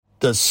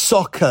The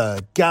Soccer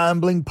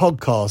Gambling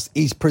Podcast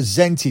is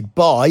presented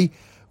by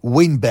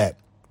WynnBET.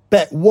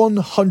 Bet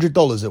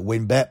 $100 at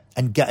WynnBET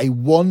and get a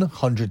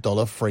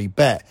 $100 free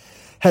bet.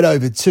 Head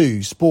over to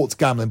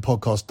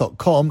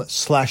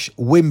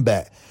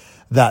sportsgamblingpodcast.com/WynnBET.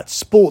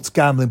 That's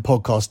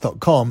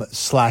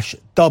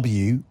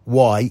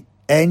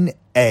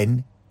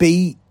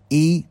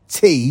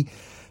sportsgamblingpodcast.com/WYNNBET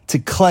to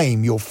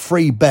claim your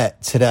free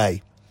bet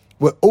today.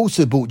 We're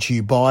also brought to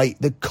you by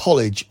the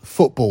College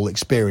Football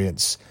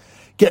Experience.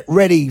 Get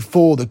ready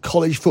for the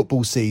college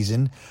football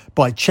season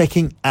by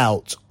checking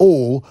out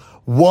all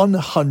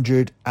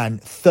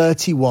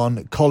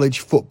 131 college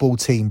football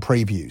team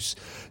previews.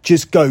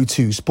 Just go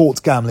to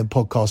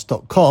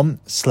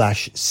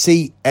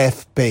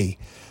sportsgamblingpodcast.com/CFB.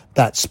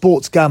 That's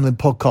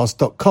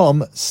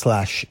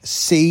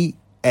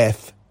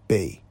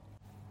sportsgamblingpodcast.com/CFB.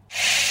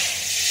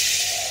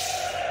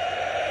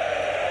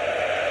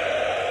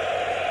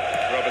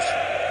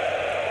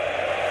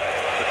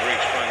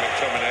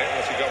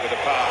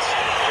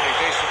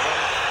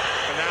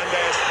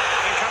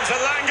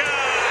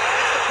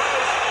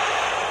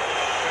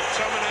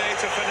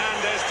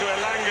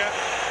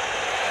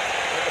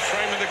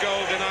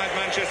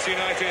 Manchester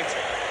United,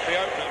 the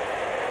opener.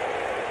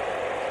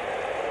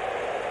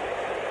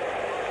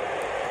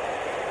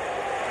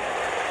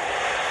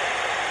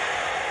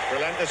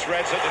 Relentless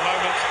Reds at the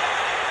moment.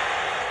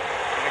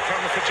 And they're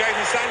coming for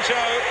Jadon Sancho.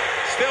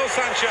 Still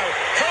Sancho.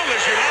 Cool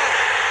as you are.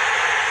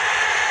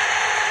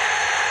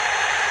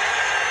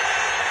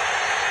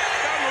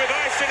 Done with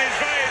ice in his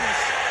veins.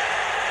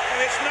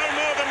 And it's no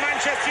more than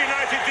Manchester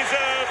United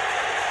deserve.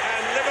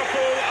 And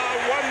Liverpool are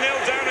 1-0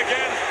 down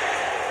again.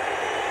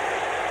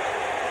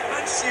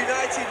 Manchester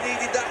United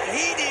needed that.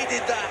 He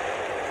needed that.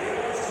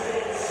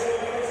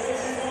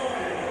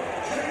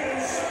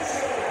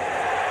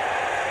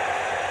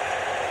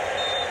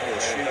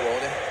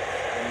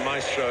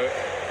 Maestro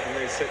in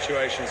these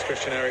situations,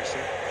 Christian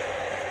Eriksen.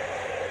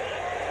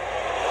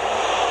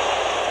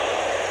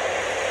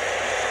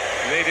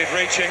 Needed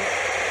reaching.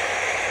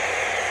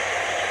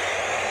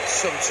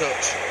 Some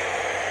touch.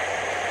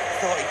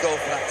 Thought he'd go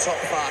for that top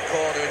far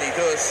corner, and he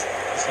does.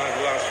 Inside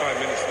the last 5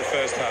 minutes of the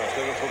first half,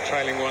 Liverpool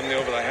trailing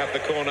 1-0, but they have the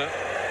corner.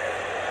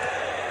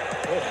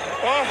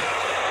 Oh!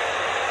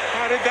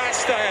 How did that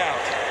stay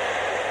out?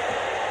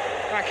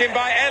 Back in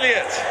by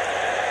Elliott.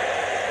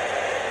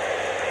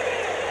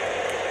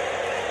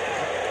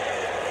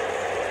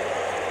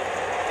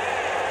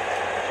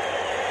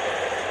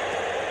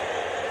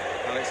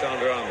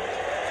 Alexander-Arnold.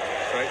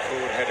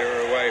 Straightforward header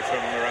away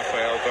from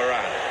Rafael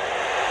Varane.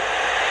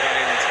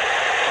 Gained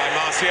by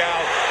Martial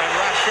and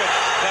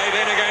Rashford. Played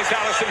in against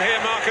Alisson here.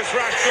 Marcus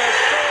Rashford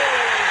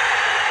scores!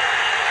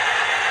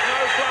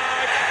 No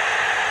flag.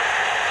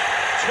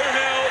 2-0.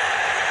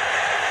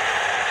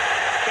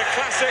 The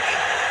classic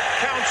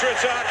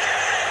counter-attack.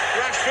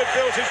 Rashford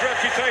built his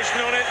reputation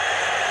on it.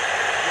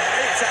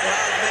 Eric Ten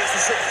Hag makes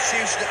the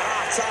substitution at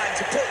half-time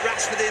to put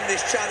Rashford in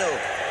this channel.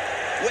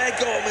 Where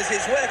Gomez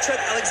is, where Trent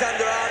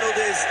Alexander-Arnold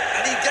is,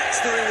 and he gets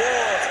the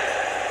reward.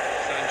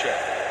 Sancho.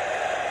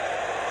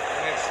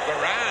 And it's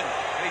Varane.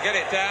 Can he get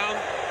it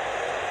down?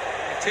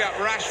 Tee up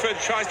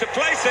Rashford, tries to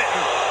place it,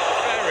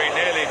 and very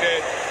nearly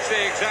did.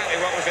 See exactly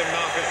what was in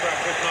Marcus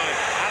Rashford's mind.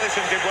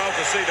 Alisson did well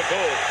to see the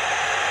ball.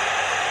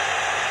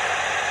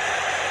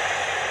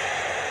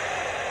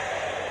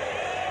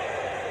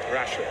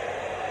 Rashford.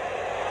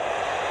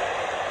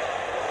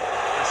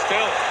 And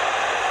still,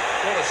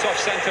 what a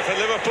soft centre for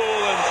Liverpool,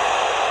 and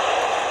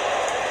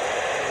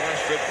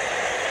Rashford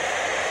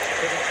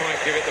couldn't quite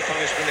give it the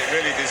punishment it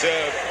really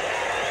deserved.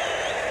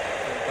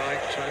 Van Dijk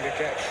trying to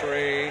get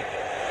free.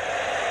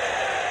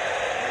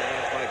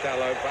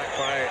 Dallo, back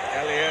by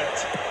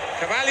Elliott.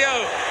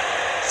 Carvalho.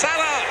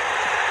 Salah.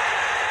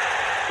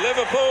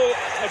 Liverpool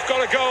have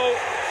got a goal.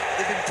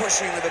 They've been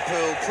pushing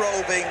Liverpool,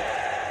 probing.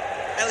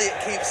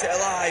 Elliott keeps it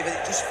alive and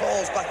it just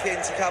falls back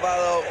into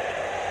Carvalho.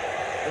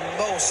 And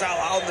Mo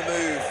Salah on the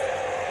move.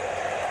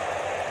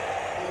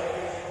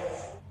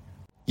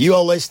 You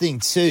are listening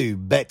to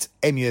Bet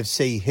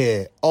MUFC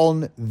here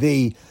on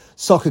the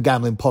Soccer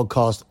Gambling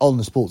Podcast on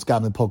the Sports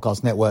Gambling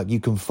Podcast Network. You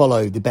can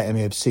follow the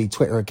BetMUFC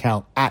Twitter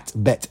account at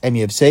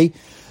BetMUFC.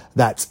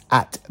 That's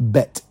at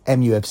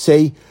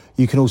BetMUFC.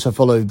 You can also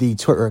follow the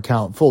Twitter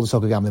account for the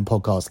Soccer Gambling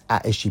Podcast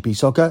at SGP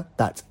Soccer.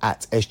 That's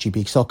at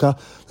SGP Soccer.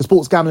 The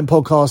Sports Gambling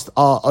Podcast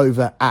are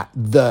over at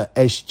the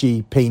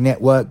SGP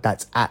Network.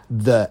 That's at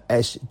the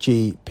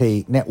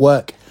SGP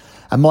Network.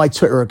 And my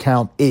Twitter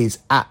account is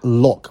at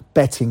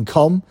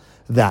LockBettingCom.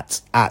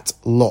 That's at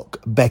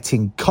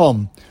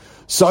LockBettingCom.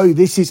 So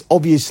this is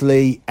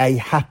obviously a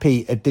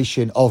happy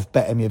edition of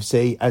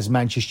BetMUFC as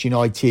Manchester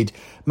United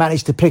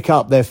managed to pick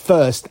up their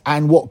first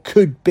and what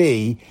could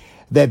be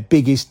their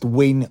biggest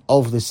win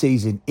of the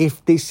season.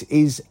 If this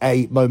is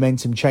a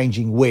momentum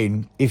changing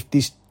win, if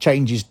this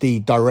changes the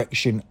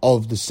direction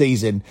of the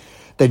season,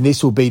 then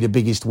this will be the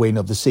biggest win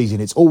of the season.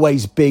 It's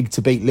always big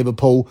to beat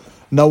Liverpool.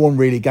 No one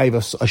really gave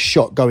us a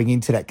shot going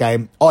into that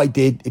game. I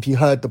did. If you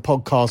heard the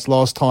podcast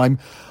last time,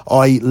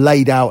 I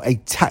laid out a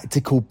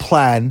tactical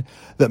plan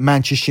that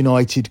Manchester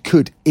United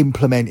could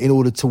implement in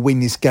order to win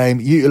this game,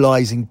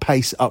 utilising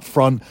pace up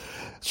front,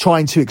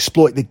 trying to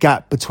exploit the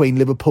gap between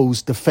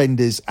Liverpool's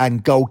defenders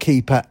and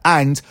goalkeeper,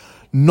 and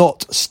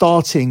not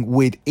starting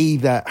with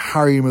either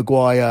Harry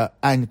Maguire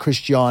and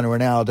Cristiano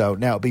Ronaldo.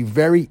 Now, it'll be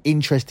very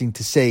interesting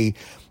to see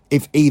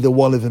if either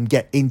one of them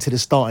get into the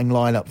starting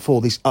lineup for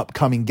this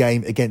upcoming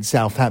game against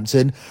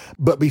Southampton.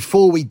 But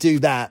before we do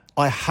that,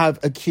 I have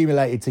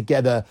accumulated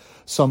together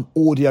some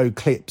audio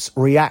clips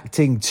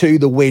reacting to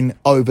the win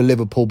over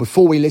Liverpool.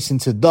 Before we listen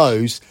to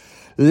those,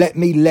 let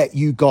me let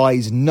you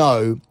guys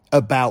know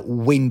about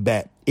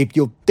WinBet. If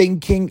you're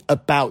thinking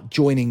about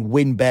joining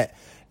WinBet,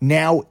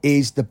 now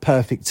is the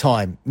perfect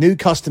time. New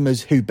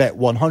customers who bet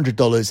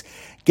 $100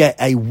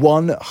 get a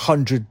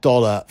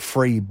 $100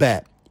 free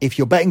bet. If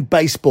you're betting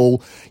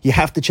baseball, you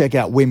have to check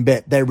out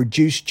WinBet. Their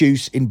reduced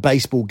juice in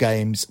baseball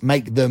games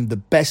make them the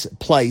best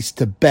place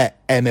to bet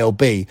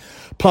MLB.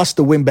 Plus,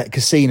 the WinBet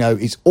casino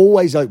is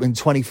always open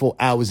 24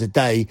 hours a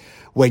day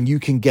when you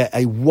can get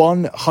a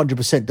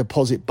 100%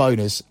 deposit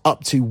bonus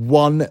up to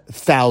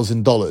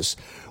 $1,000.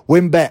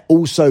 WinBet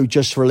also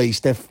just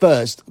released their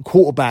first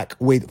quarterback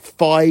with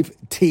 5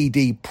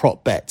 TD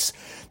prop bets.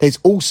 There's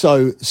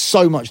also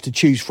so much to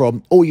choose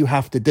from. All you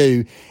have to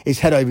do is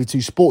head over to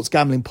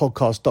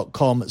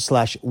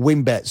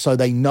sportsgamblingpodcast.com/WinBet so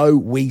they know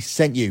we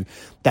sent you.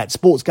 That's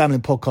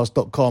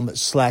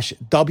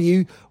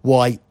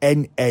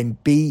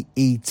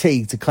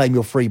sportsgamblingpodcast.com/WYNNBET to claim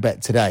your free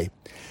bet today.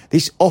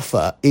 This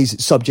offer is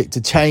subject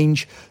to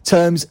change.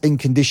 Terms and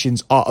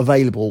conditions are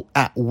available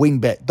at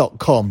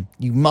winbet.com.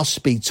 You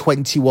must be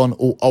 21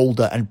 or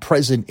older and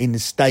present in the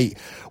state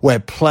where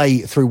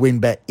play through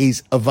WinBet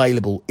is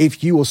available.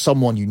 If you or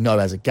someone you know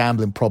has a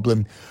gambling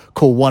problem,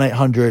 call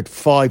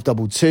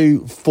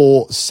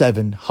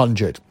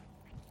 1-800-522-4700.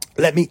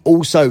 Let me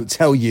also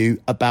tell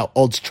you about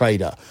Odds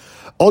Trader.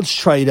 Odds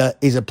Trader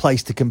is a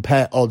place to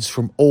compare odds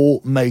from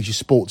all major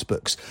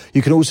sportsbooks.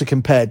 You can also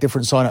compare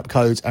different sign-up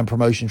codes and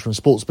promotions from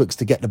sportsbooks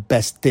to get the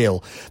best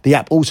deal. The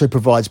app also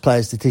provides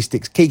player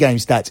statistics, key game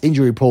stats,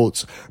 injury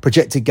reports,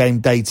 projected game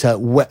data,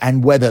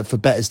 and weather for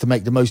bettors to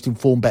make the most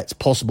informed bets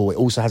possible. It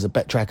also has a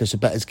bet tracker so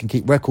bettors can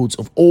keep records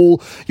of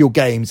all your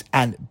games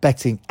and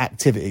betting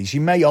activities. You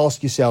may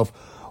ask yourself,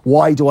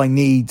 why do I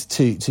need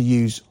to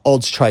use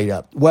Odds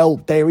Trader? Well,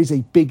 there is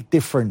a big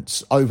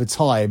difference over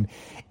time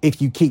if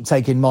you keep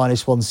taking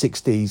minus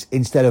 160s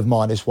instead of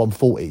minus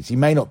 140s. You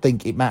may not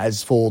think it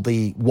matters for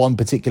the one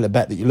particular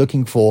bet that you're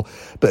looking for,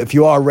 but if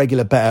you are a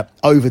regular bettor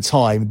over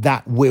time,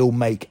 that will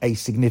make a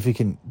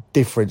significant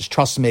difference.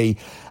 Trust me,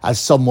 as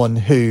someone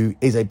who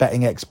is a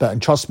betting expert,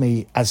 and trust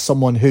me, as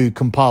someone who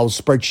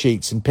compiles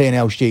spreadsheets and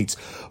P&L sheets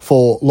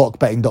for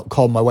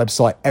lockbetting.com, my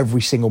website,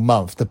 every single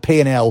month. The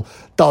P&L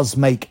does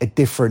make a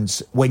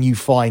difference when you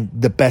find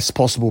the best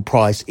possible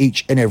price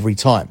each and every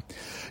time.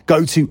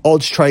 Go to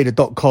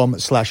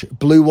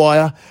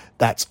oddstrader.com/bluewire.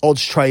 That's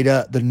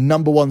OddsTrader, the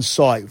number one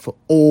site for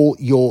all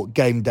your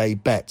game day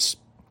bets.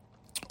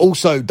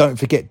 Also, don't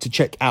forget to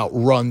check out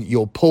Run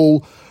Your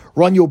Pool.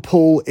 Run Your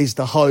Pool is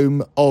the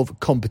home of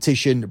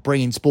competition,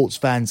 bringing sports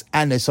fans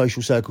and their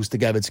social circles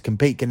together to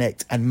compete,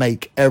 connect, and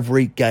make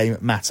every game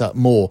matter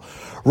more.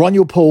 Run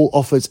Your Pool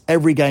offers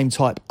every game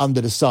type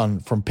under the sun,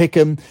 from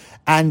Pick'em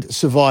and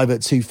Survivor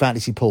to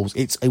fantasy pools.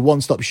 It's a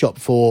one-stop shop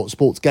for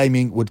sports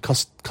gaming with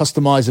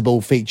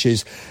customizable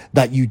features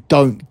that you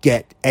don't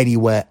get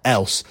anywhere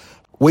else.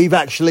 We've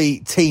actually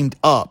teamed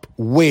up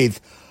with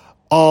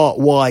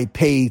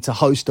RYP to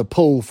host a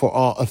pool for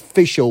our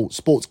official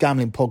Sports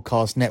Gambling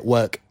Podcast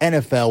Network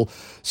NFL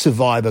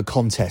Survivor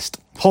contest.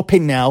 Hop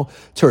in now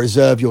to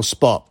reserve your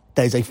spot.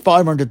 There's a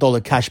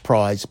 $500 cash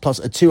prize plus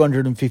a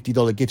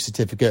 $250 gift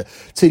certificate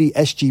to the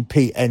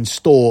SGPN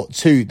store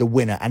to the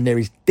winner. And there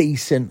is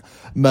decent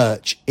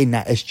merch in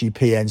that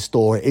SGPN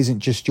store. It isn't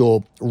just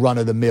your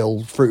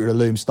run-of-the-mill Fruit of the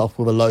Loom stuff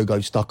with a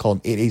logo stuck on.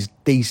 It is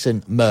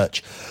decent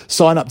merch.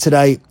 Sign up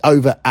today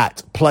over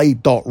at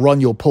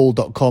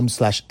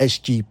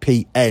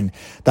play.runyourpool.com/SGPN.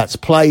 That's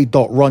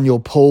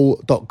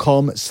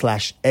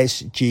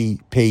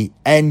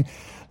play.runyourpool.com/SGPN.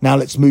 Now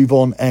let's move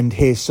on and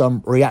hear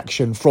some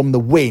reaction from the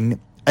win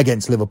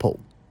against Liverpool.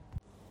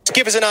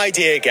 Give us an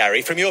idea,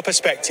 Gary, from your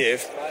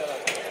perspective,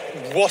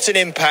 what an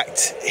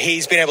impact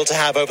he's been able to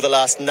have over the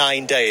last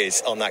 9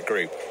 days on that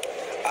group.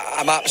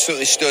 I'm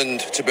absolutely stunned,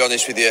 to be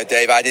honest with you,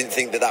 Dave. I didn't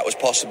think that was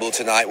possible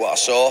tonight, what I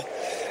saw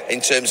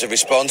in terms of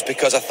response,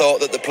 because I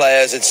thought that the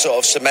players had sort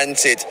of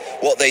cemented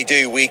what they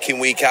do week in,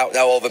 week out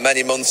now over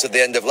many months at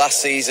the end of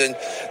last season,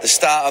 the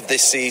start of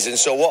this season.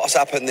 So what's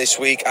happened this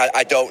week,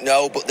 I don't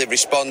know, but they've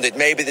responded.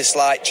 Maybe the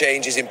slight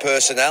changes in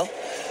personnel,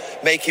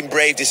 making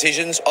brave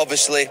decisions.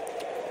 Obviously,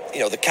 you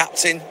know, the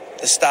captain,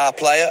 the star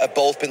player have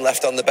both been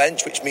left on the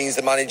bench, which means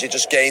the manager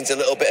just gains a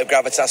little bit of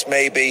gravitas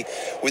maybe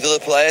with other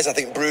players. I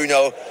think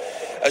Bruno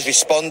has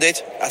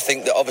responded. I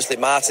think that obviously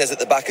Martinez at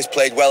the back has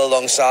played well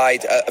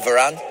alongside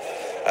Varane.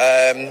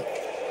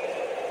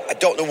 I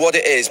don't know what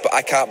it is, but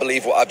I can't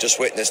believe what I've just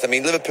witnessed. I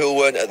mean, Liverpool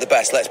weren't at the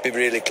best, let's be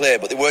really clear,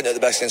 but they weren't at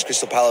the best against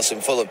Crystal Palace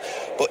and Fulham.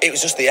 But it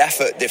was just the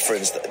effort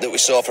difference that we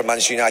saw from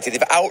Manchester United.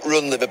 They've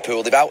outrun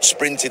Liverpool, they've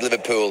out-sprinted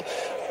Liverpool,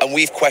 and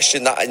we've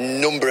questioned that a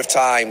number of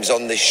times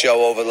on this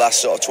show over the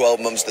last sort of 12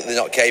 months that they're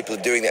not capable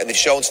of doing it, and they've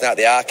shown tonight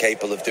they are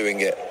capable of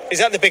doing it. Is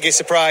that the biggest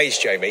surprise,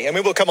 Jamie? I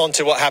mean, we'll come on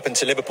to what happened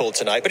to Liverpool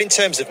tonight, but in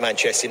terms of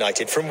Manchester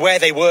United, from where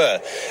they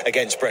were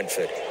against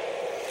Brentford.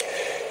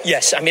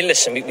 Yes, I mean,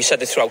 listen, we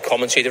said it throughout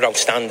commentary, they're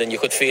outstanding. You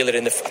could feel it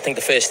in the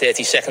first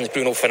 30 seconds.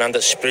 Bruno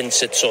Fernandes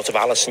sprints at sort of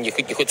Alisson. You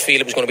could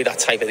feel it was going to be that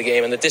type of the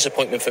game. And the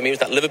disappointment for me was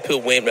that Liverpool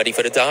weren't ready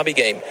for the derby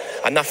game.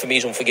 And that for me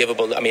is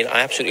unforgivable. I mean,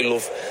 I absolutely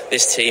love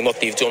this team, what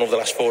they've done over the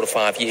last 4 or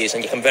 5 years.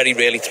 And you can very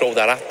rarely throw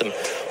that at them.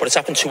 But it's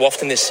happened too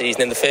often this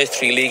season. In the first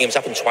 3 league games, it's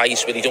happened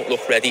twice where they don't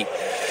look ready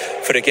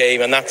for a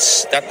game. And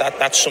that's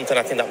something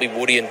I think that will be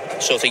worrying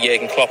sort of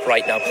Jurgen Klopp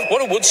right now.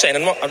 What I would say,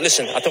 and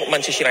listen, I thought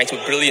Manchester United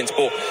were brilliant,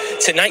 but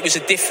tonight was a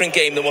different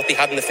game than what they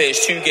had in the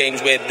first 2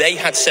 games, where they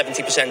had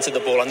 70% of the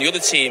ball and the other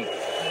team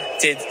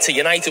did to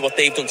United what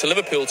they've done to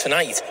Liverpool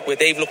tonight, where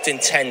they've looked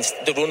intense,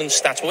 the running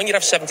stats. But when you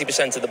have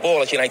 70% of the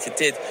ball, as United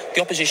did, the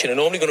opposition are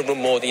normally going to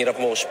run more than you have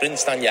more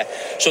sprints than you.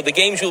 So the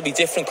games will be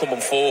different coming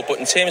forward, but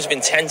in terms of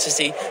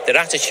intensity, their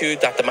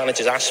attitude that the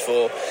managers asked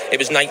for, it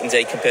was night and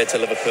day compared to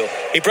Liverpool.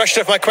 He brushed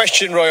off my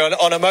question, Roy,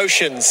 on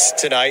emotions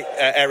tonight,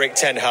 Erik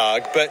ten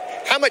Hag, but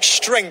how much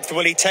strength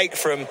will he take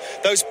from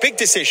those big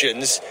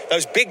decisions,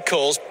 those big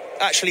calls,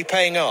 actually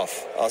paying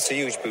off? Oh, it's a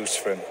huge boost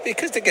for him,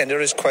 because again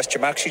there is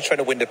question marks. He's trying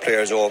to win the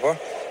players over.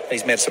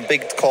 He's made some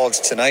big calls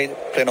tonight,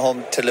 playing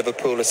home to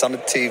Liverpool. It's on the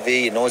TV,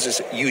 he knows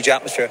it's a huge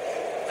atmosphere,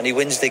 and he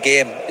wins the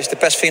game. It's the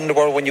best feeling in the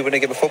world when you win a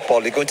game of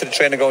football. You go into the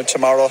training ground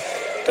tomorrow,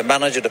 the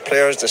manager, the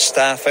players, the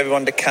staff,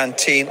 everyone, the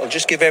canteen will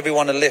just give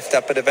everyone a lift,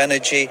 that bit of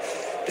energy.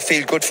 The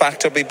feel-good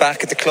factor will be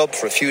back at the club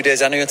for a few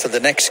days anyway until the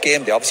next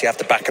game. They obviously have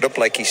to back it up,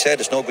 like he said.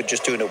 It's no good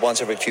just doing it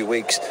once every few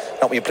weeks,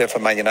 not when you play for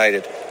Man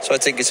United. So I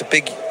think it's a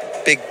big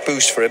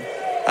boost for him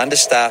and the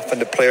staff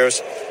and the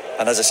players.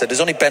 And as I said,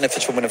 there's only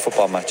benefits from winning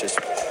football matches.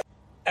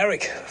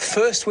 Eric,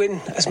 first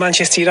win as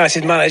Manchester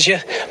United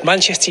manager,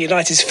 Manchester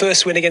United's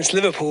first win against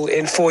Liverpool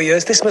in 4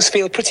 years. This must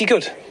feel pretty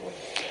good.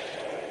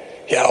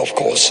 Yeah, of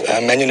course.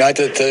 Man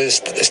United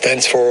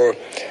stands for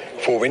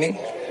winning,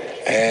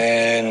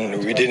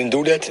 and we didn't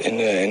do that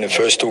in the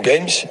first 2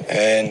 games,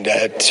 and that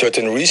had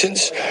certain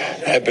reasons.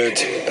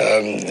 But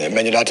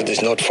Man United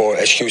is not for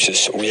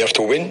excuses. We have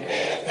to win,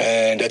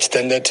 and that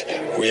standard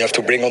we have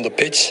to bring on the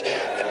pitch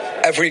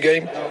every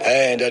game,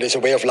 and that is a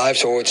way of life.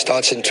 So it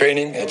starts in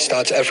training, it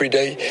starts every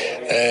day,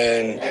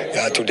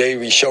 and today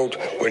we showed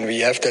when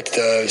we have that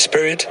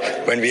spirit,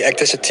 when we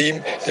act as a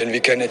team, then we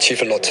can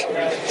achieve a lot.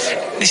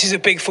 This is a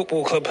big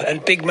football club,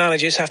 and big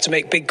managers have to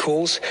make big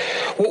calls.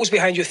 What was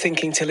behind your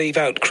thinking to leave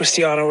out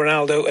Cristiano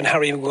Ronaldo and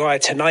Harry Maguire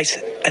tonight,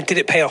 and did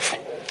it pay off?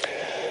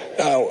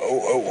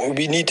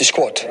 We need the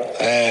squad,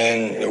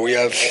 and we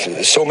have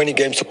so many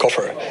games to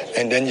cover,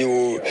 and then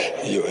you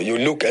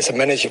look as a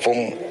manager from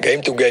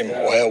game to game,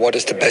 well, what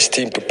is the best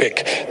team to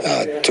pick.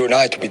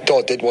 Tonight we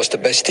thought it was the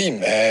best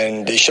team,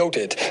 and they showed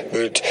it,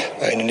 but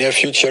in the near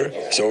future,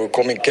 so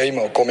coming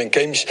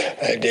games,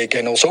 they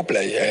can also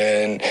play,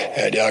 and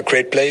they are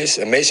great players,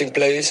 amazing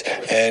players,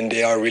 and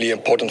they are really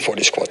important for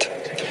the squad.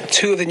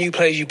 2 of the new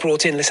players you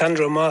brought in,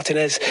 Lisandro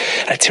Martinez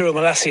and Tiro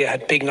Malacia,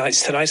 had big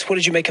nights tonight. What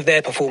did you make of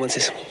their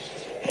performances?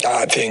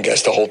 I think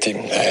as the whole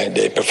team,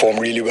 they perform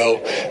really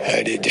well.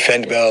 They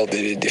defend well,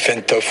 they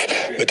defend tough,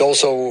 but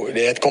also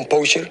they had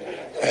composure.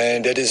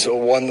 And that is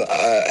one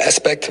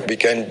aspect we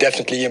can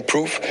definitely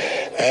improve.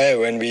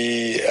 When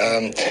we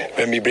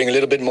bring a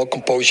little bit more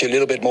composure, a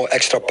little bit more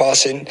extra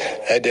pass in,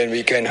 then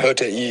we can hurt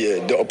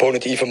the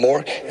opponent even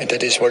more. And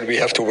that is what we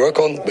have to work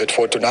on. But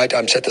for tonight,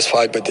 I'm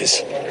satisfied with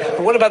this.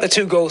 What about the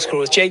 2 goal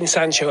scorers, Jadon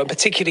Sancho and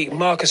particularly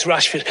Marcus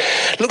Rashford?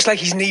 Looks like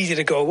he's needed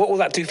a goal. What will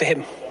that do for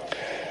him?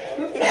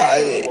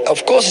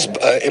 Of course,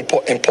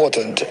 it's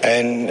important,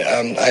 and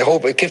I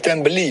hope it gives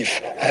them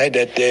belief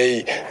that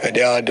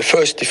they are the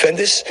first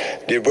defenders.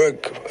 They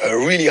work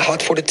really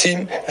hard for the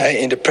team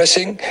in the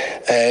pressing,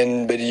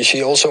 but you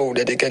see also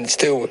that they can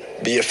still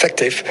be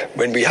effective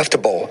when we have the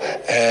ball.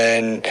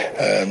 And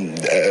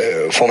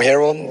from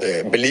here on,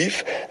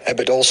 belief,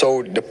 but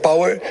also the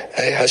power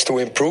has to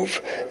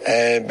improve.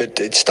 But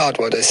it starts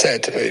what I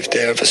said. If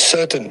they have a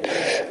certain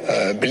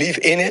belief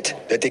in it,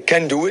 that they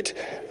can do it,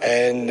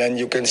 and then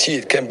you can see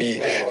it can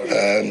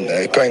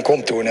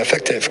come to an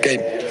effective game,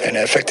 an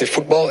effective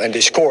football, and they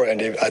score. And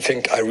I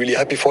think I'm really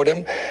happy for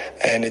them,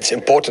 and it's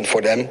important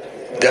for them,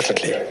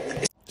 definitely.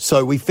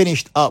 So we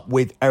finished up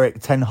with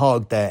Erik ten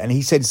Hag there, and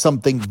he said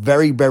something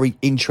very, very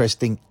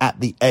interesting at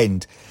the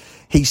end.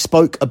 He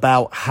spoke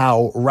about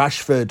how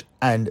Rashford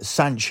and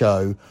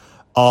Sancho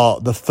are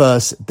the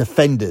first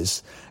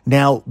defenders.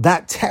 Now,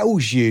 that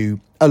tells you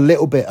a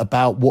little bit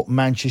about what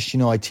Manchester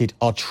United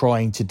are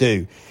trying to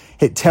do.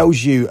 It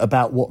tells you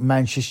about what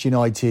Manchester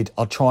United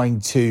are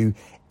trying to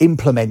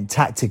implement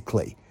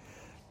tactically.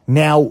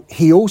 Now,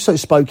 he also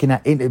spoke in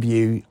that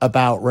interview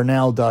about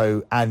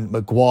Ronaldo and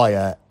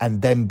Maguire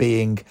and them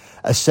being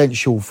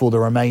essential for the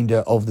remainder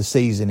of the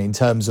season in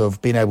terms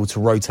of being able to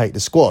rotate the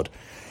squad.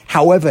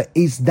 However,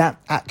 is that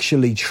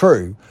actually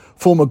true?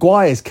 For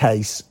Maguire's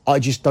case, I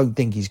just don't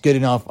think he's good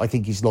enough. I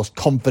think he's lost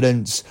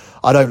confidence.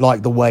 I don't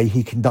like the way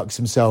he conducts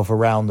himself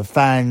around the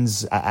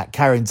fans at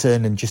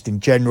Carrington and just in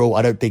general.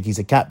 I don't think he's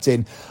a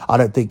captain. I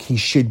don't think he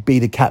should be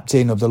the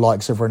captain of the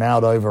likes of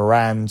Ronaldo,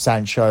 Varane,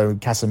 Sancho,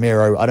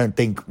 Casemiro. I don't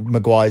think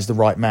Maguire's the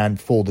right man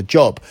for the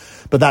job.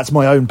 But that's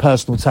my own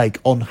personal take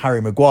on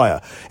Harry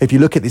Maguire. If you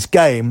look at this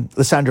game,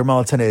 Lisandro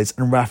Martinez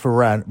and Rafa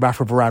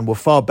Varane were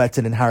far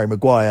better than Harry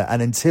Maguire.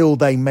 And until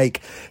they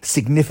make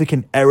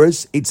significant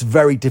errors, it's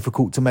very difficult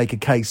to make a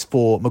case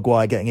for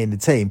Maguire getting in the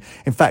team.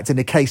 In fact, in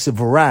the case of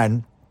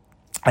Varane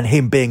and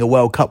him being a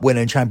World Cup winner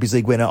and Champions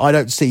League winner, I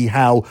don't see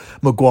how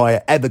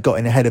Maguire ever got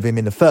in ahead of him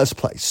in the first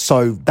place.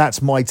 So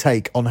that's my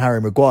take on Harry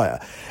Maguire.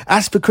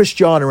 As for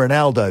Cristiano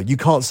Ronaldo, you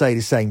can't say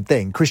the same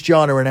thing.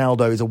 Cristiano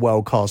Ronaldo is a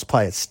world-class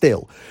player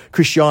still.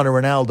 Cristiano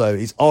Ronaldo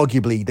is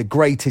arguably the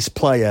greatest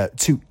player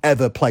to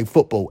ever play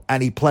football,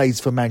 and he plays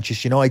for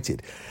Manchester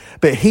United.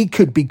 But he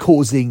could be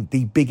causing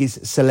the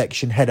biggest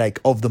selection headache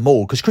of them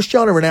all, because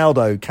Cristiano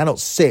Ronaldo cannot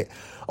sit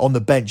on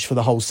the bench for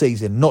the whole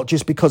season, not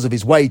just because of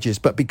his wages,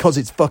 but because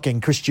it's fucking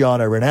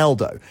Cristiano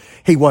Ronaldo.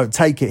 He won't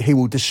take it. He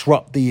will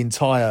disrupt the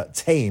entire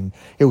team.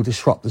 He will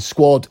disrupt the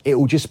squad. It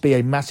will just be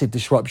a massive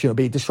disruption. It'll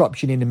be a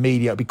disruption in the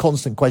media. It'll be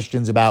constant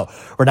questions about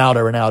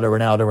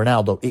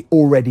Ronaldo. It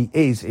already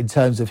is in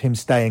terms of him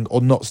staying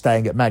or not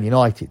staying at Man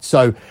United.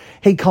 So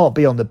he can't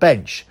be on the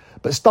bench.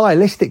 But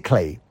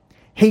stylistically,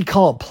 he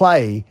can't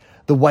play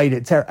the way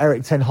that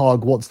Erik Ten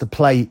Hag wants to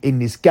play in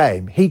this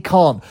game. He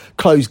can't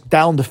close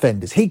down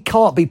defenders. He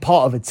can't be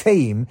part of a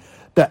team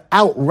that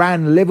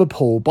outran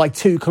Liverpool by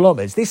 2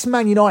 kilometres. This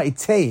Man United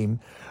team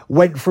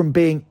went from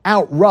being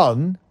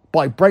outrun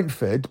by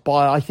Brentford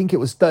by, I think it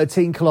was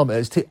 13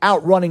 kilometres, to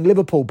outrunning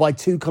Liverpool by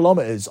 2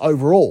 kilometres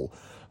overall.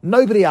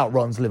 Nobody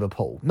outruns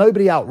Liverpool.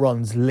 Nobody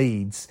outruns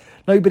Leeds.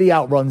 Nobody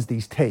outruns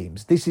these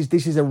teams. This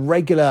is a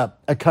regular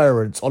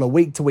occurrence on a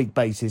week-to-week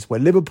basis where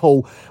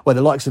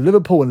the likes of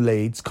Liverpool and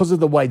Leeds, because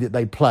of the way that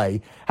they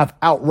play, have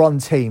outrun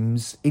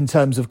teams in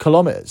terms of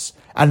kilometres.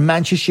 And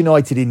Manchester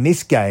United in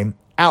this game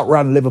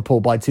outran Liverpool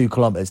by 2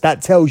 kilometres.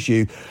 That tells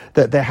you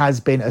that there has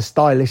been a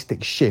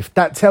stylistic shift.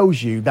 That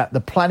tells you that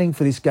the planning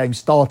for this game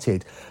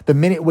started the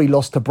minute we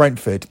lost to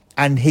Brentford,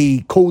 and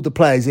he called the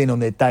players in on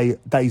their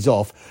days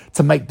off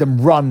to make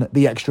them run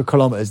the extra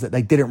kilometres that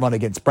they didn't run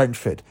against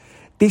Brentford.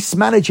 This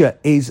manager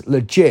is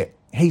legit.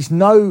 He's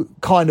no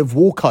kind of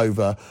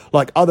walkover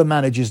like other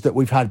managers that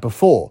we've had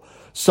before.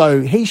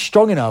 So he's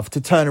strong enough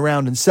to turn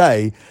around and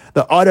say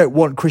that I don't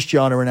want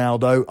Cristiano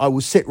Ronaldo, I will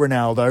sit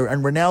Ronaldo,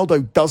 and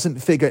Ronaldo doesn't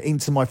figure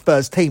into my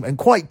first team. And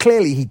quite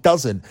clearly he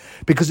doesn't,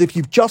 because if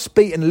you've just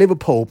beaten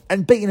Liverpool,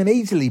 and beaten them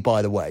easily,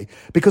 by the way,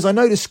 because I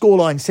know the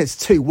scoreline says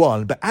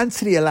 2-1, but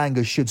Anthony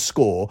Elanga should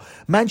score.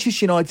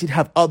 Manchester United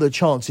have other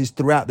chances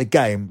throughout the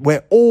game.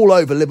 We're all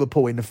over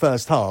Liverpool in the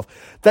first half.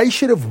 They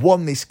should have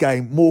won this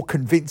game more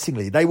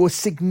convincingly. They were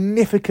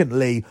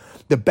significantly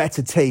the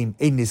better team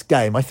in this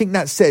game. I think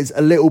that says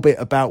a little bit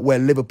about where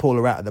Liverpool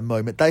are at the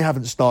moment. They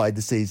haven't started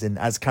the season,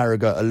 as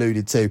Carragher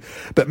alluded to,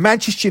 but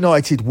Manchester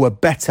United were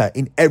better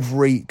in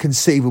every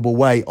conceivable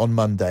way on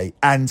Monday,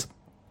 and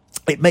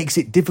it makes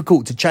it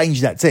difficult to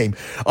change that team.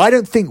 I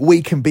don't think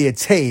we can be a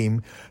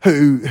team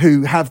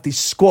who have this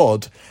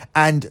squad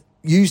and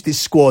use this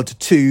squad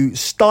to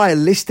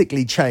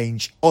stylistically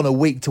change on a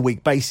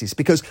week-to-week basis,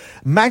 because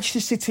Manchester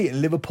City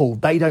and Liverpool,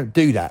 they don't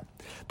do that.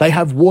 They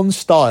have one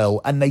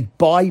style and they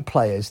buy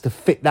players to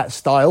fit that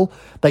style.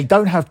 They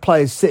don't have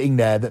players sitting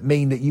there that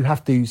mean that you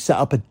have to set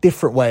up a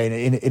different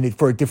way in it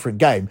for a different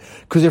game.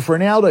 Because if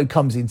Ronaldo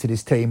comes into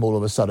this team all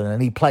of a sudden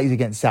and he plays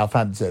against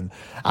Southampton,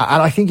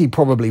 and I think he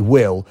probably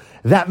will,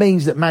 that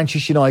means that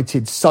Manchester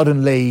United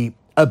suddenly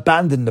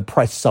abandon the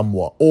press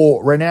somewhat,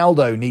 or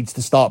Ronaldo needs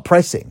to start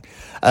pressing.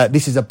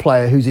 This is a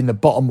player who's in the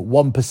bottom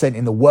 1%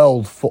 in the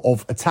world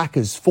of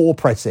attackers for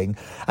pressing,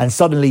 and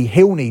suddenly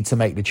he'll need to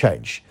make the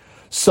change.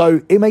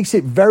 So it makes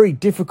it very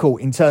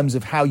difficult in terms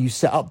of how you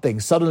set up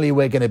things. Suddenly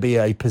we're going to be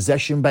a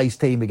possession-based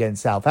team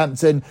against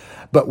Southampton,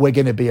 but we're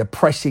going to be a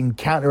pressing,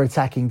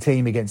 counter-attacking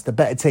team against the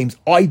better teams.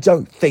 I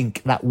don't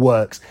think that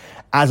works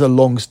as a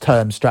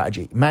long-term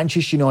strategy.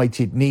 Manchester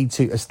United need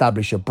to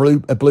establish a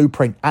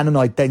blueprint and an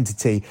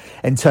identity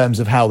in terms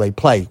of how they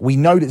play. We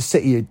know that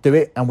City do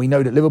it, and we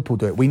know that Liverpool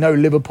do it. We know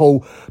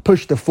Liverpool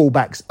push the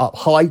fullbacks up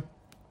high.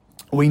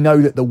 We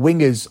know that the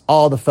wingers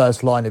are the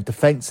first line of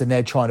defence and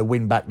they're trying to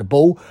win back the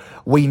ball.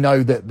 We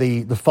know that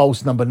the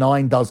false number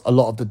 9 does a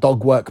lot of the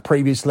dog work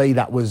previously.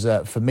 That was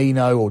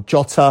Firmino or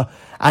Jota,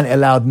 and it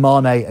allowed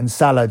Mane and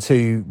Salah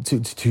to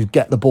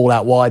get the ball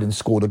out wide and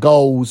score the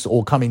goals,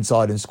 or come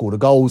inside and score the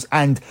goals.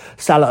 And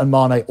Salah and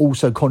Mane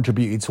also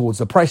contributed towards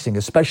the pressing,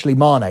 especially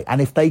Mane.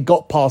 And if they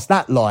got past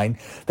that line,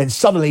 then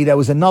suddenly there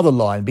was another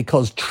line,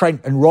 because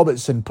Trent and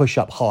Robertson push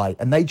up high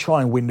and they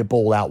try and win the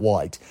ball out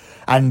wide.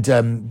 And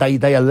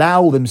they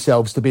allow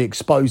themselves to be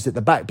exposed at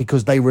the back,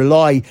 because they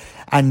rely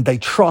and they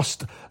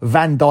trust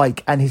Van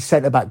Dijk and his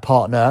centre-back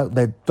partner,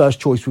 their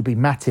first choice would be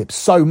Matip,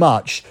 so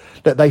much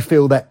that they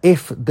feel that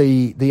if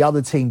the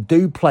other team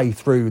do play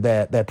through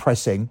their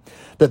pressing,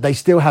 that they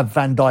still have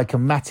Van Dijk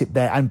and Matip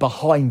there, and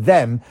behind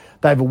them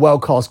they have a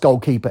world-class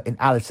goalkeeper in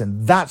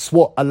Alisson. That's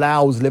what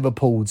allows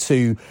Liverpool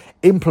to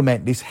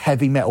implement this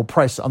heavy metal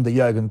press under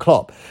Jurgen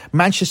Klopp.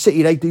 Manchester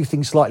City, they do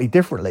things slightly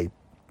differently.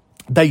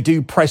 They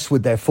do press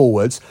with their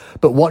forwards,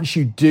 but once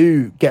you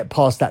do get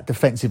past that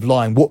defensive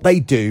line, what they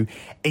do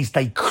is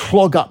they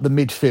clog up the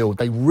midfield.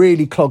 They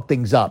really clog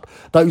things up.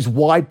 Those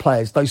wide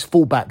players, those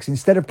fullbacks,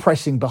 instead of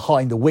pressing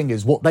behind the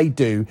wingers, what they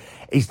do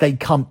is they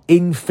come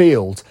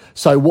infield.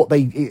 So what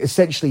they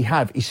essentially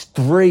have is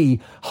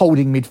 3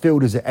 holding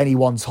midfielders at any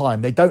one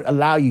time. They don't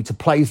allow you to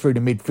play through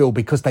the midfield,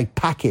 because they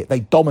pack it, they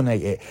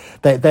dominate it.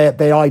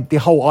 The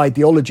whole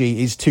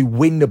ideology is to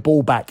win the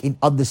ball back in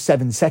under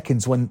 7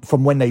 seconds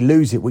from when they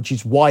lose it, which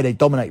is why they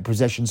dominate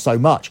possession so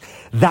much.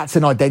 That's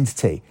an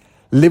identity.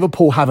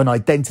 Liverpool have an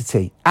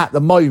identity. At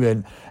the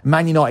moment,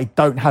 Man United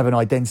don't have an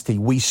identity.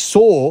 We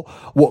saw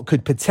what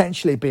could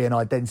potentially be an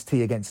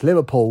identity against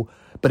Liverpool,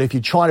 but if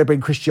you're trying to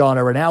bring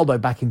Cristiano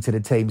Ronaldo back into the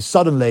team,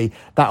 suddenly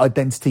that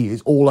identity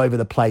is all over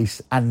the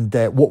place, and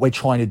what we're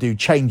trying to do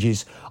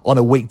changes on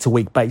a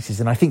week-to-week basis.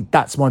 And I think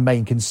that's my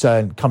main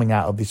concern coming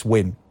out of this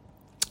win.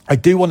 I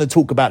do want to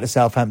talk about the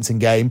Southampton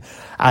game,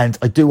 and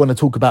I do want to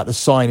talk about the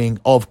signing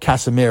of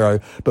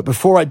Casemiro. But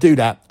before I do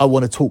that, I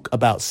want to talk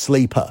about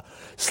Sleeper.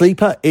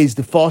 Sleeper is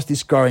the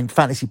fastest growing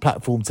fantasy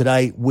platform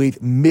today,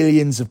 with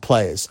millions of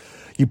players.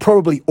 You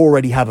probably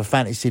already have a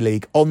fantasy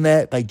league on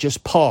there. They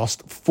just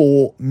passed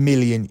 4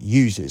 million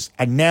users.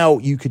 And now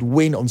you could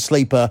win on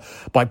Sleeper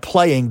by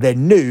playing their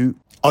new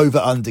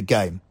over-under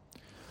game.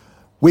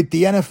 With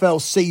the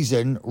NFL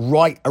season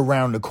right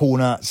around the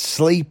corner,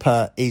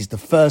 Sleeper is the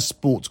first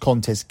sports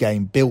contest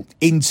game built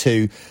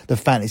into the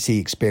fantasy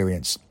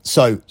experience.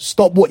 So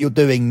stop what you're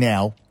doing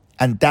now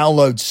and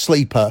download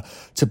Sleeper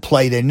to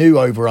play their new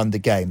over-under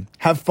game.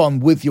 Have fun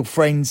with your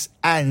friends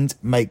and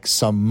make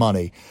some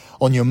money.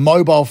 On your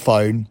mobile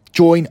phone,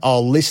 join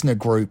our listener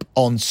group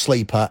on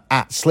Sleeper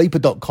at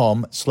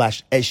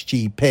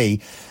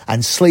sleeper.com/SGP,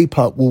 and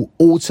Sleeper will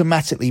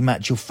automatically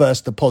match your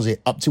first deposit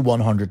up to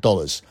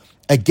 $100.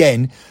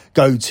 Again,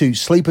 go to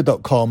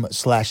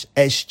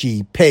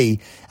sleeper.com/SGP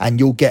and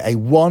you'll get a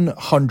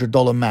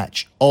 $100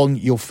 match on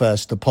your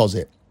first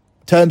deposit.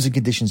 Terms and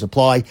conditions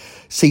apply.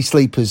 See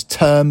Sleeper's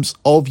terms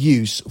of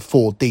use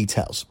for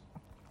details.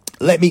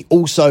 Let me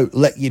also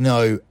let you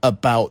know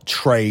about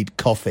Trade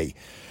Coffee.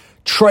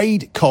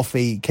 Trade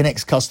Coffee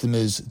connects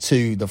customers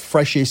to the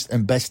freshest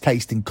and best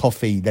tasting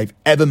coffee they've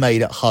ever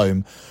made at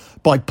home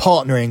by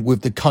partnering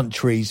with the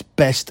country's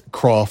best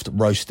craft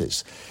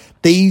roasters.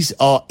 These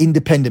are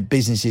independent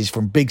businesses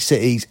from big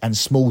cities and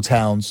small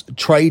towns.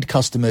 Trade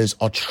customers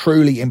are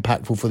truly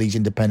impactful for these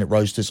independent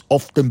roasters,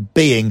 often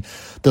being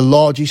the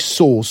largest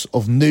source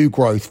of new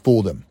growth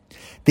for them.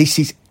 This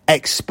is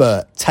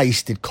expert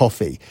tasted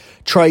coffee.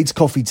 Trade's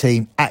coffee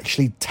team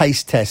actually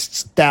taste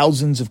tests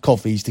thousands of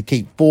coffees to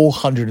keep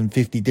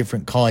 450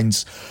 different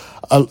kinds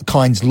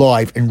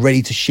live and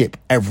ready to ship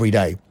every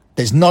day.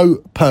 There's no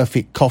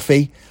perfect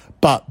coffee,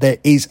 but there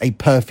is a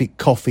perfect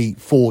coffee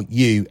for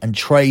you, and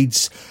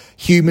Trade's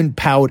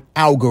human-powered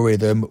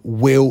algorithm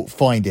will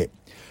find it.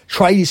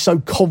 Trade is so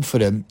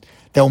confident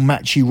they'll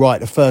match you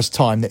right the first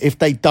time that if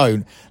they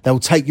don't, they'll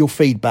take your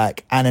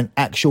feedback and an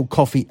actual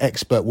coffee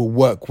expert will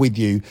work with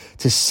you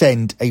to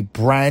send a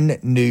brand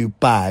new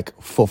bag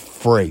for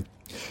free.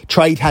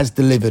 Trade has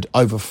delivered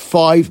over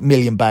 5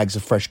 million bags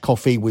of fresh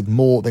coffee with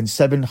more than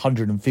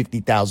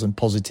 750,000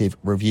 positive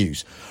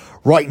reviews.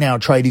 Right now,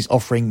 Trade is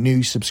offering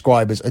new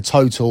subscribers a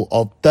total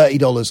of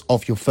 $30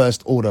 off your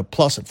first order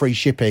plus free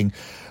shipping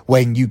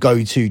when you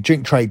go to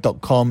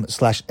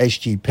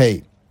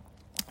drinktrade.com/SGP.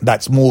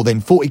 That's more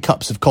than 40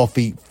 cups of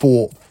coffee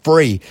for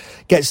free.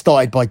 Get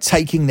started by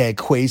taking their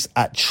quiz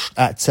at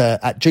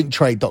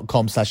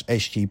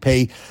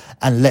drinktrade.com/SGP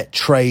and let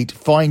Trade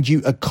find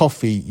you a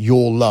coffee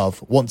you'll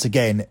love. Once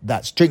again,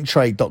 that's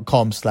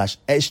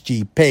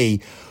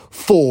drinktrade.com/SGP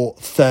for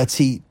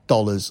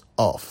 $30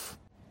 off.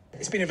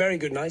 It's been a very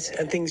good night,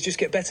 and things just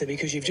get better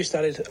because you've just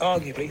added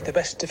arguably the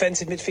best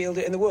defensive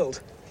midfielder in the world.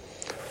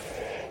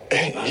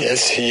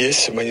 Yes, he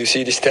is, when you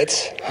see the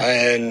stats,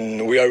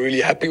 and we are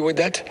really happy with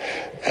that.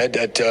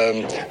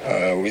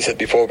 We said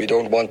before we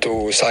don't want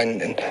to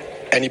sign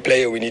any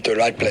player, we need the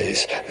right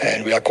players,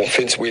 and we are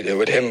convinced with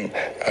him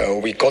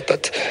we got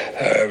that.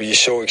 He's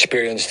so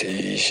experienced.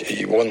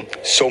 He won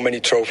so many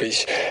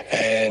trophies,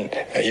 and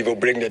he will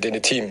bring that in the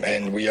team.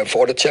 And we have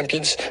other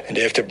champions, and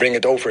they have to bring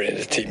it over in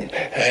the team.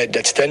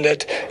 That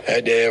standard,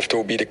 they have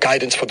to be the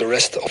guidance for the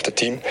rest of the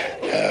team.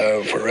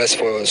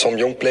 For some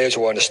young players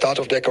who are in the start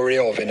of their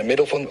career or in the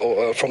middle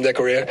from their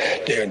career,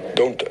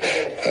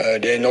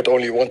 they not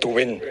only want to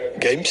win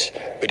games,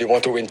 but they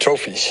want to win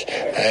trophies.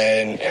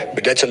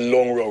 But that's a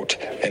long road,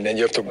 and then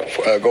you have to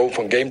go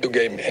from game to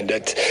game, and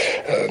that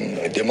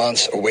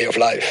demands a way of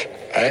life.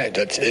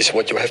 That is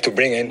what you have to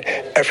bring in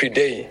every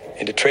day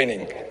in the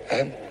training.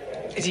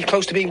 Is he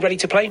close to being ready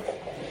to play?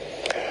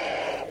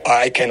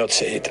 I cannot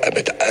say it,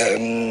 but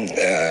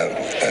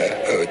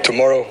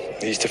tomorrow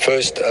is the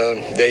first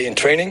day in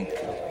training.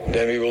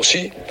 Then we will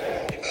see.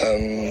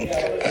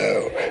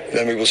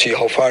 Then we will see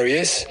how far he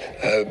is,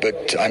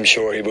 but I'm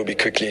sure he will be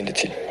quickly in the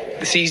team.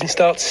 The season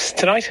starts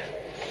tonight?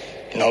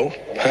 No,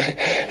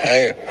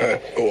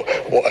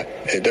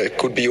 that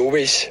could be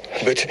always,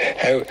 but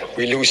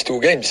we lose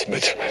 2 games.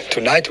 But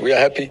tonight we are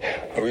happy.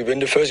 We win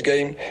the first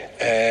game,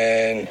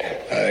 and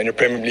in the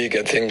Premier League,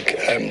 I think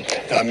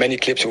there are many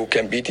clubs who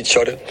can beat each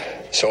other.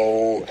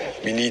 So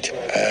we need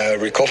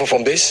recover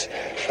from this.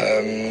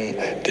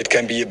 That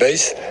can be a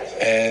base,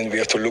 and we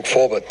have to look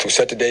forward to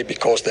Saturday,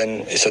 because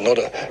then it's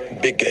another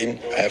big game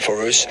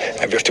for us,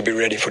 and we have to be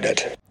ready for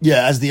that.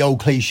 Yeah, as the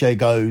old cliche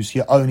goes,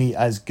 you're only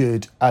as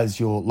good as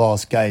your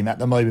last game. At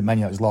the moment, Man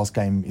United's last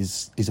game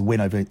is a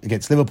win over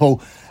against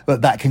Liverpool,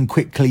 but that can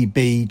quickly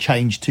be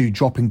changed to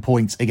dropping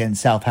points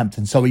against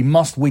Southampton. So we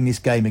must win this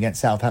game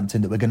against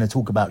Southampton that we're going to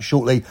talk about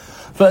shortly.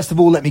 First of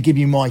all, let me give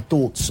you my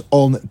thoughts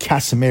on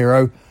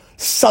Casemiro.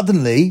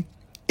 Suddenly,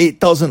 it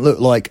doesn't look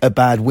like a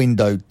bad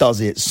window,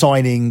 does it?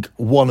 Signing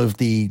one of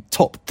the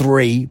top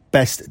 3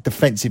 best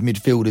defensive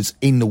midfielders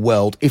in the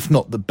world, if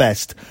not the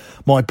best.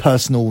 My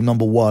personal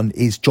number 1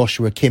 is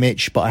Joshua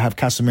Kimmich, but I have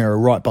Casemiro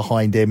right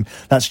behind him.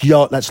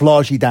 That's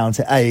largely down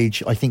to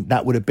age. I think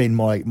that would have been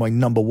my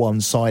number 1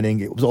 signing.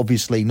 It was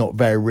obviously not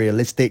very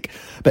realistic,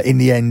 but in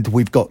the end,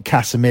 we've got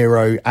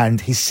Casemiro,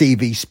 and his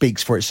CV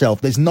speaks for itself.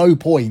 There's no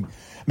point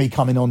me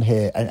coming on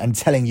here and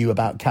telling you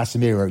about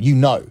Casemiro. You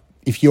know.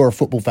 If you're a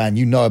football fan,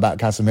 you know about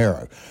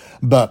Casemiro.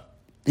 But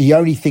the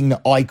only thing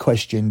that I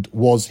questioned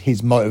was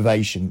his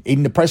motivation.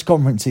 In the press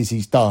conferences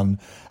he's done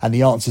and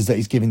the answers that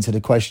he's given to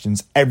the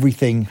questions,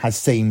 everything has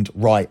seemed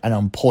right and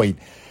on point.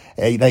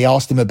 They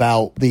asked him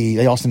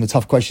the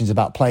tough questions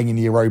about playing in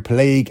the Europa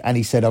League, and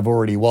he said, I've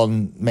already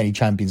won many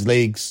Champions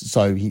Leagues,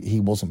 so he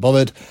wasn't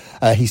bothered.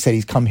 He said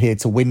he's come here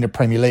to win the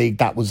Premier League.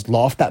 That was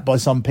laughed at by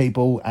some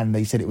people, and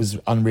they said it was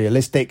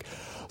unrealistic.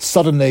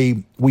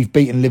 Suddenly, we've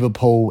beaten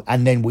Liverpool,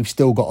 and then we've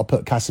still got to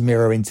put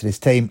Casemiro into this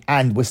team,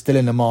 and we're still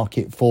in the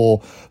market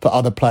for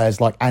other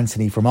players like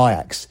Antony from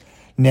Ajax.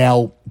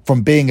 Now,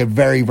 from being a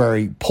very,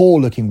 very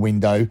poor-looking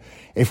window,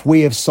 if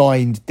we have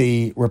signed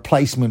the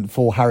replacement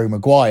for Harry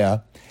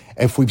Maguire,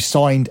 if we've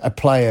signed a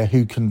player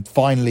who can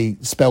finally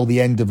spell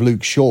the end of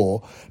Luke Shaw,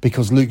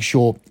 because Luke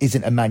Shaw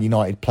isn't a Man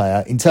United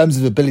player. In terms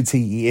of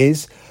ability, he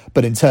is,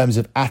 but in terms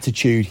of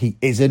attitude, he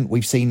isn't.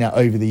 We've seen that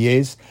over the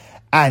years.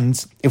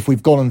 And if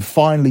we've gone and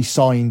finally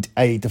signed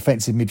a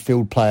defensive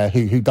midfield player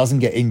who doesn't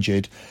get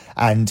injured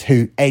and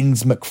who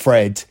ends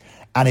McFred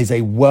and is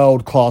a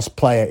world-class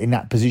player in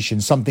that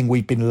position, something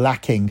we've been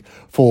lacking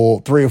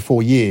for 3 or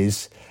 4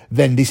 years,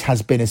 then this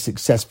has been a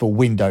successful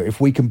window. If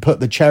we can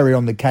put the cherry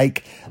on the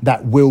cake,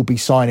 that will be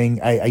signing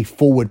a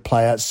forward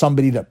player,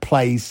 somebody that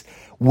plays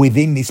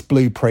within this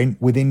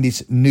blueprint, within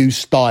this new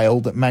style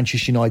that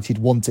Manchester United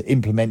want to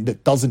implement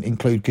that doesn't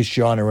include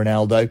Cristiano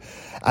Ronaldo.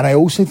 And I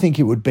also think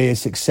it would be a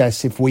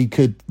success if we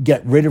could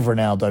get rid of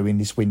Ronaldo in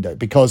this window,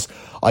 because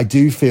I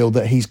do feel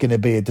that he's going to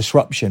be a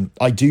disruption.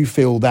 I do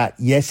feel that,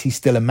 yes, he's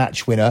still a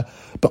match winner,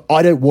 but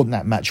I don't want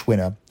that match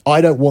winner.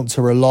 I don't want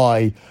to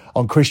rely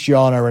on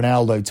Cristiano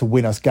Ronaldo to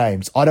win us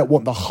games. I don't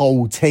want the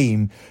whole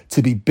team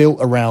to be built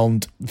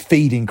around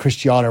feeding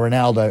Cristiano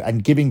Ronaldo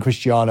and giving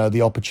Cristiano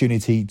the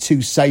opportunity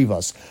to save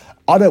us.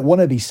 I don't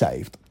want to be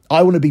saved.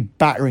 I want to be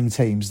battering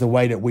teams the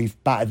way that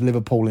we've battered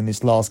Liverpool in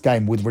this last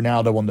game with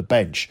Ronaldo on the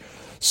bench.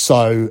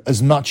 So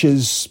as much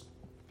as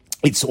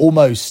it's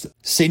almost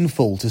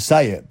sinful to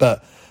say it,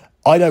 but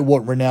I don't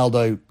want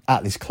Ronaldo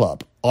at this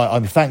club.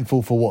 I'm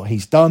thankful for what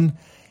he's done.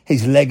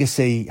 His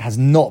legacy has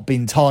not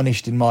been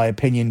tarnished, in my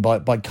opinion,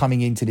 by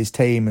coming into this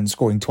team and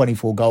scoring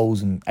 24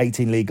 goals and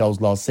 18 league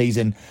goals last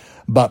season.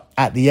 But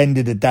at the end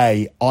of the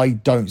day, I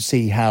don't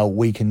see how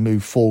we can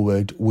move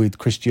forward with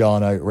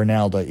Cristiano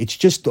Ronaldo. It's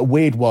just a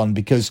weird one,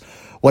 because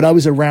when I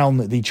was around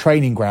the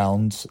training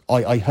ground,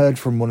 I heard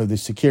from one of the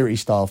security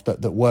staff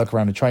that work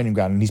around the training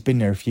ground, and he's been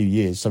there a few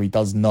years, so he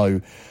does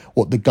know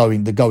what the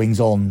goings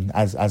on,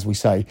 as we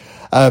say.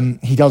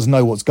 He does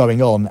know what's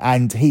going on,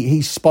 and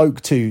he spoke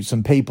to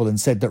some people and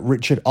said that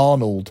Richard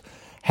Arnold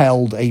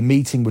held a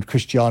meeting with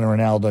Cristiano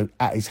Ronaldo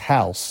at his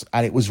house,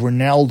 and it was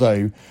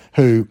Ronaldo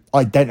who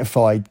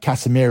identified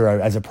Casemiro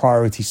as a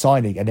priority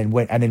signing, and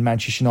then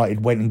Manchester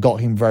United went and got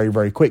him very,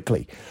 very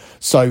quickly.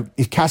 So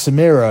if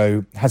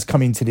Casemiro has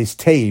come into this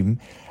team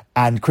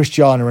and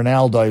Cristiano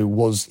Ronaldo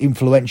was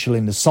influential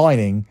in the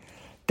signing,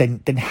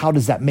 then how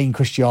does that mean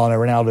Cristiano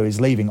Ronaldo is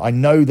leaving? I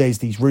know there's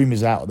these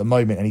rumours out at the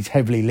moment and he's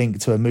heavily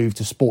linked to a move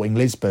to Sporting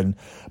Lisbon,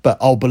 but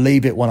I'll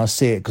believe it when I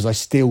see it, because I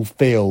still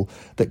feel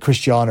that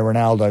Cristiano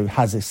Ronaldo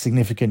has a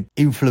significant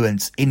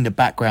influence in the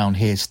background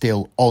here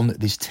still on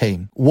this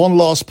team. One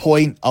last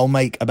point I'll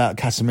make about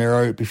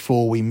Casemiro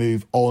before we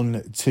move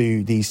on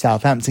to the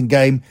Southampton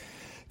game.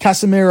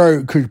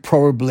 Casemiro could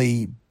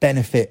probably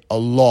benefit a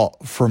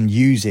lot from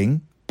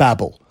using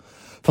Babbel.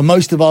 For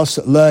most of us,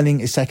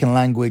 learning a second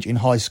language in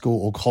high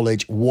school or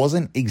college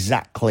wasn't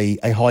exactly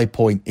a high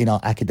point in our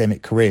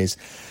academic careers.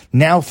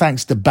 Now,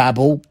 thanks to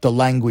Babbel, the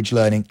language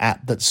learning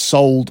app that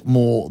sold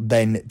more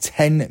than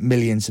 10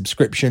 million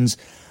subscriptions,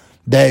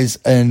 there's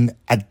an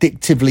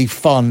addictively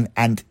fun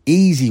and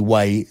easy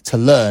way to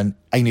learn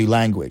a new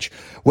language.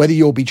 Whether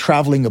you'll be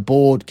traveling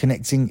abroad,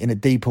 connecting in a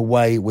deeper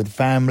way with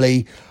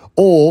family,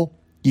 or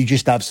you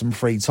just have some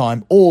free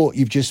time, or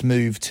you've just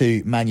moved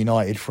to Man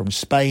United from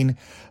Spain,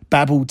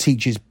 Babbel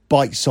teaches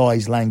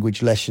bite-sized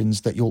language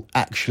lessons that you'll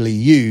actually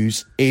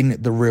use in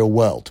the real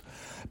world.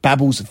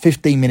 Babbel's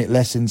 15-minute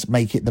lessons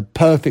make it the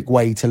perfect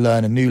way to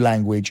learn a new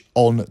language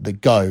on the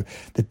go.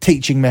 The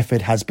teaching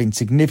method has been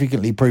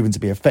significantly proven to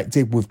be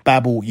effective. With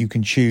Babbel, you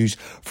can choose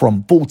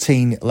from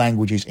 14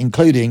 languages,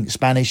 including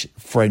Spanish,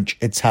 French,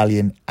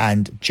 Italian,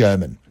 and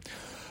German.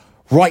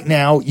 Right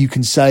now, you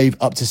can save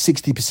up to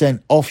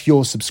 60% off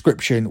your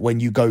subscription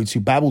when you go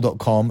to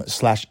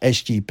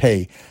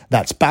babbel.com/SGP.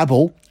 That's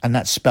Babbel, and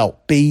that's spelled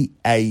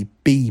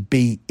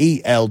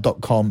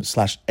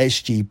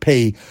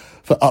BABBEL.com/SGP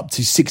for up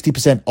to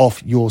 60%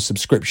 off your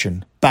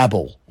subscription.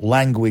 Babbel,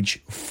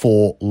 language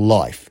for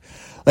life.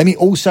 Let me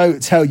also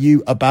tell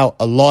you about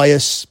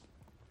Elias.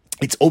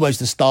 It's almost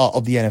the start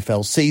of the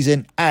NFL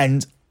season,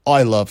 and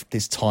I love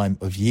this time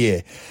of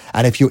year.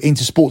 And if you're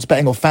into sports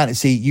betting or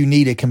fantasy, you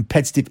need a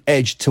competitive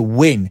edge to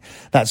win.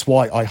 That's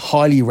why I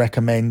highly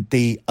recommend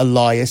the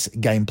Elias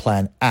Game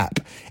Plan app.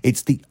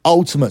 It's the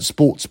ultimate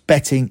sports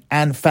betting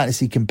and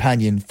fantasy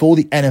companion for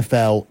the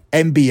NFL,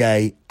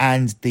 NBA,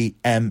 and the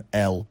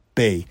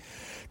MLB.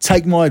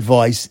 Take my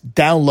advice,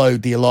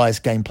 download the Elias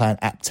Game Plan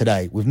app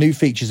today. With new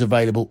features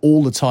available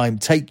all the time,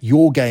 take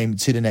your game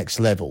to the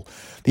next level.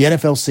 The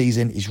NFL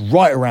season is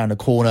right around the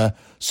corner,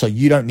 so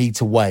you don't need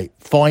to wait.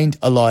 Find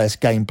Elias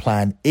Game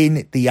Plan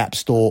in the App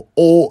Store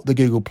or the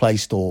Google Play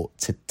Store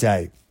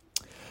today.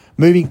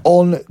 Moving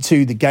on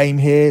to the game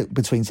here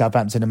between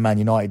Southampton and Man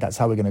United. That's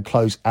how we're going to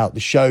close out the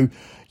show.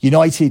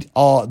 United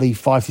are the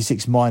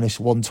 5-6 minus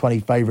 120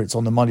 favourites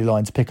on the money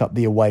line to pick up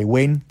the away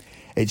win.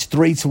 It's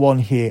 3-1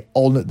 here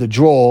on the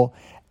draw,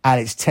 and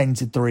it's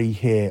 10-3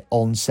 here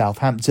on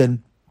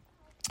Southampton.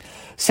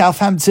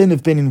 Southampton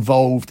have been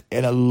involved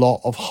in a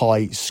lot of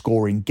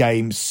high-scoring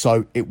games,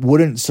 so it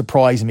wouldn't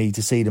surprise me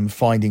to see them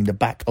finding the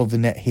back of the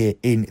net here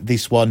in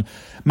this one.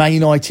 Man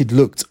United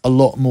looked a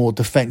lot more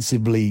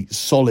defensively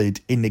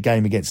solid in the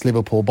game against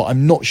Liverpool, but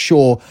I'm not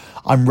sure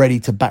I'm ready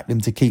to back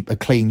them to keep a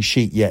clean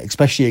sheet yet,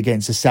 especially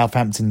against a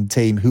Southampton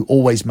team who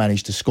always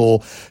manage to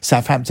score.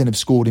 Southampton have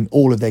scored in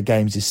all of their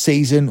games this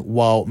season,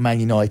 while Man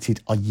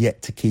United are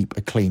yet to keep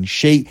a clean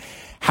sheet.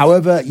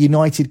 However,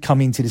 United come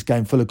into this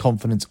game full of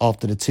confidence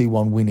after the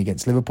 2-1 win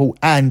against Liverpool,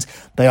 and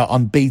they are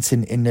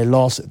unbeaten in their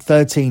last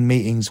 13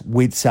 meetings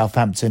with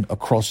Southampton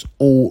across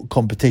all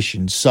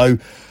competitions. So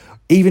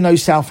even though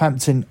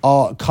Southampton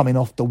are coming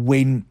off the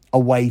win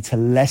away to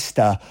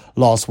Leicester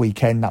last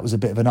weekend, that was a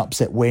bit of an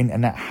upset win,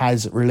 and that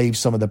has relieved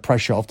some of the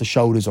pressure off the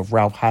shoulders of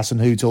Ralph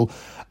Hasenhüttl.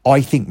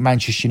 I think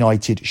Manchester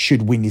United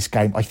should win this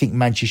game. I think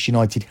Manchester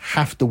United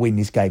have to win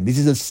this game. This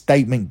is a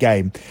statement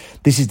game.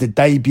 This is the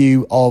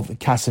debut of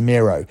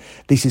Casemiro.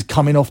 This is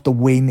coming off the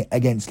win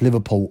against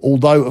Liverpool.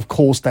 Although, of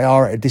course, they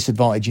are at a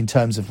disadvantage in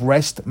terms of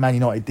rest. Man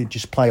United did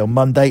just play on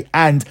Monday,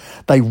 and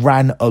they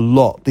ran a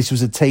lot. This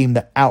was a team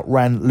that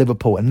outran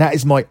Liverpool, and that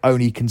is my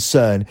only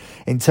concern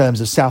in terms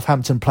of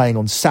Southampton playing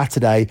on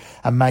Saturday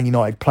and Man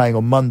United playing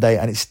on Monday,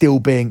 and it's still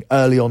being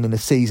early on in the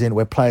season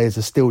where players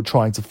are still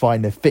trying to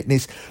find their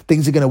fitness.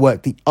 Things are going to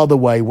work the other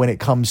way when it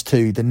comes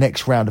to the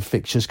next round of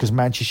fixtures, because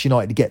Manchester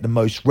United get the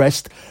most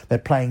rest. They're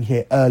playing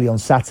here early on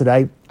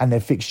Saturday, and their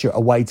fixture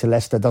away to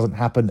Leicester doesn't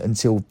happen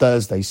until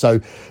Thursday. So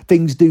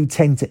things do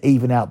tend to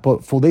even out.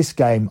 But for this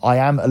game, I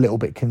am a little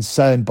bit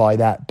concerned by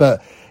that.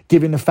 But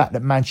given the fact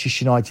that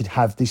Manchester United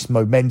have this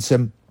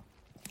momentum,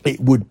 it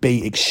would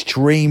be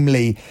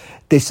extremely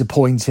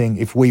disappointing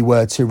if we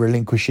were to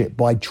relinquish it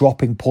by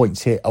dropping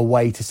points here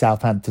away to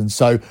Southampton.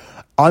 So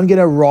I'm going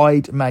to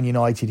ride Man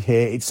United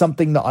here. It's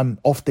something that I'm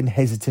often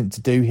hesitant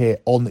to do here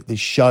on this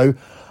show.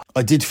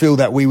 I did feel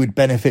that we would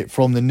benefit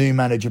from the new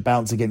manager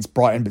bounce against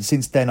Brighton, but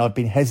since then I've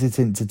been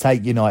hesitant to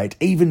take United,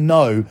 even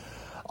though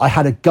I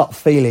had a gut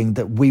feeling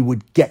that we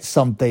would get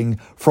something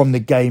from the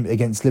game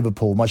against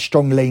Liverpool. My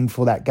strong lean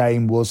for that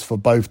game was for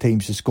both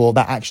teams to score.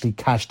 That actually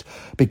cashed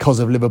because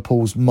of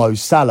Liverpool's Mo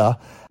Salah.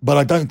 But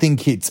I don't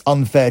think it's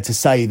unfair to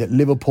say that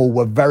Liverpool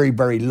were very,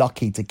 very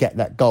lucky to get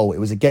that goal. It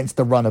was against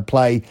the run of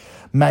play.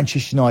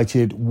 Manchester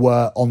United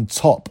were on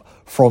top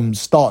from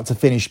start to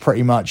finish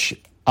pretty much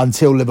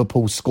until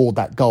Liverpool scored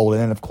that goal.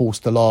 And then, of course,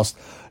 the last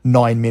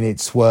 9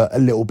 minutes were a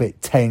little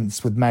bit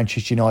tense with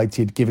Manchester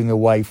United giving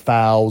away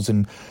fouls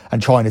and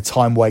trying to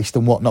time waste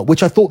and whatnot,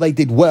 which I thought they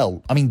did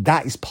well. I mean,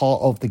 that is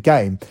part of the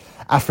game.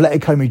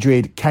 Atletico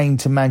Madrid came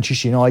to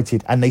Manchester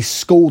United and they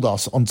schooled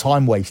us on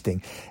time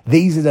wasting.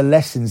 These are the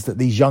lessons that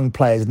these young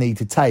players need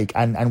to take.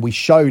 And we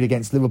showed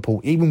against Liverpool,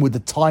 even with the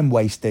time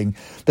wasting,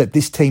 that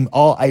this team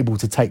are able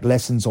to take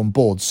lessons on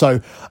board.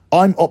 So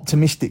I'm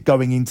optimistic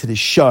going into this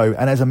show.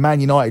 And as a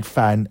Man United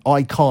fan,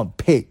 I can't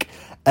pick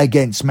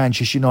against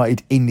Manchester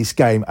United in this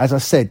game. As I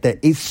said, there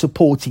is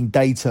supporting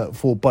data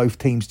for both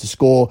teams to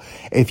score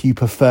if you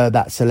prefer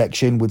that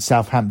selection, with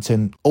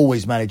Southampton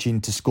always managing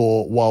to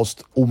score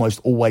whilst almost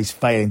always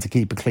failing to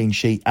keep a clean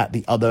sheet at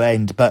the other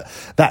end. But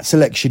that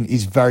selection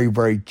is very,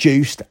 very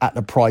juiced at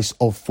the price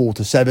of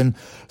 4-7.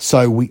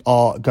 So we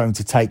are going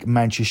to take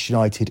Manchester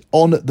United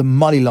on the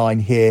money line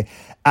here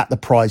at the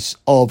price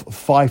of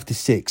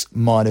 5-6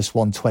 minus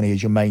 120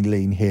 as your main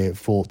lean here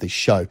for this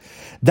show.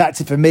 That's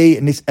it for me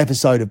in this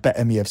episode of Bet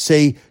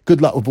MUFC.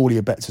 Good luck with all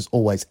your bets as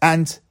always,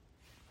 and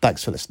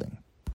thanks for listening.